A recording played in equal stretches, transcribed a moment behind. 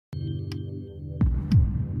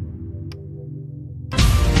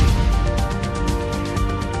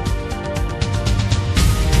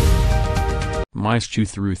Mice chew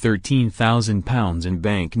through £13,000 in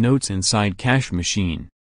banknotes inside cash machine.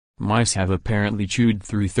 Mice have apparently chewed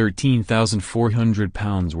through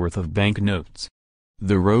 £13,400 worth of banknotes.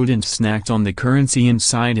 The rodents snacked on the currency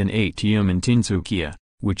inside an ATM in Tinsukia,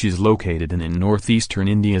 which is located in northeastern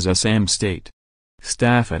India's Assam state.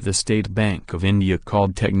 Staff at the State Bank of India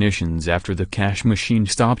called technicians after the cash machine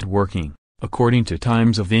stopped working, according to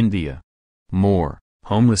Times of India. More.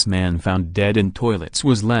 Homeless man found dead in toilets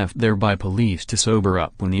was left there by police to sober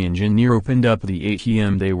up. When the engineer opened up the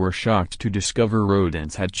ATM, they were shocked to discover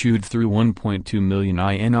rodents had chewed through 1.2 million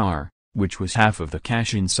INR, which was half of the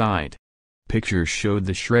cash inside. Pictures showed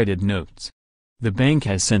the shredded notes. The bank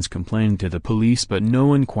has since complained to the police, but no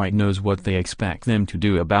one quite knows what they expect them to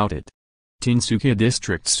do about it. Tinsukia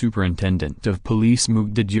District Superintendent of Police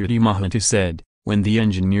Mugdajyoti Mahanta said, when the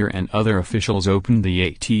engineer and other officials opened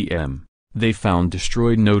the ATM, they found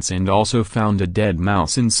destroyed notes and also found a dead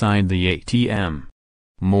mouse inside the ATM.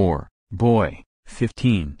 More. Boy,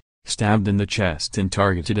 15, stabbed in the chest in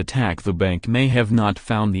targeted attack. The bank may have not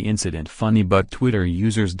found the incident funny, but Twitter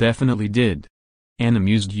users definitely did. An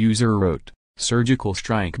amused user wrote, "Surgical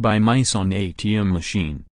strike by mice on ATM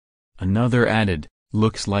machine." Another added,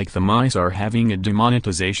 "Looks like the mice are having a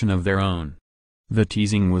demonetization of their own." The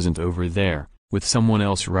teasing wasn't over there, with someone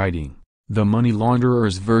else writing, "The money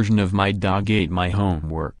launderer's version of my dog ate my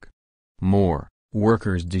homework." More.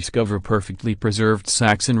 Workers discover perfectly preserved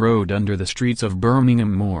Saxon road under the streets of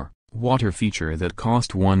Birmingham. More. Water feature that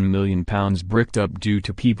cost £1 million bricked up due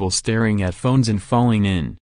to people staring at phones and falling in.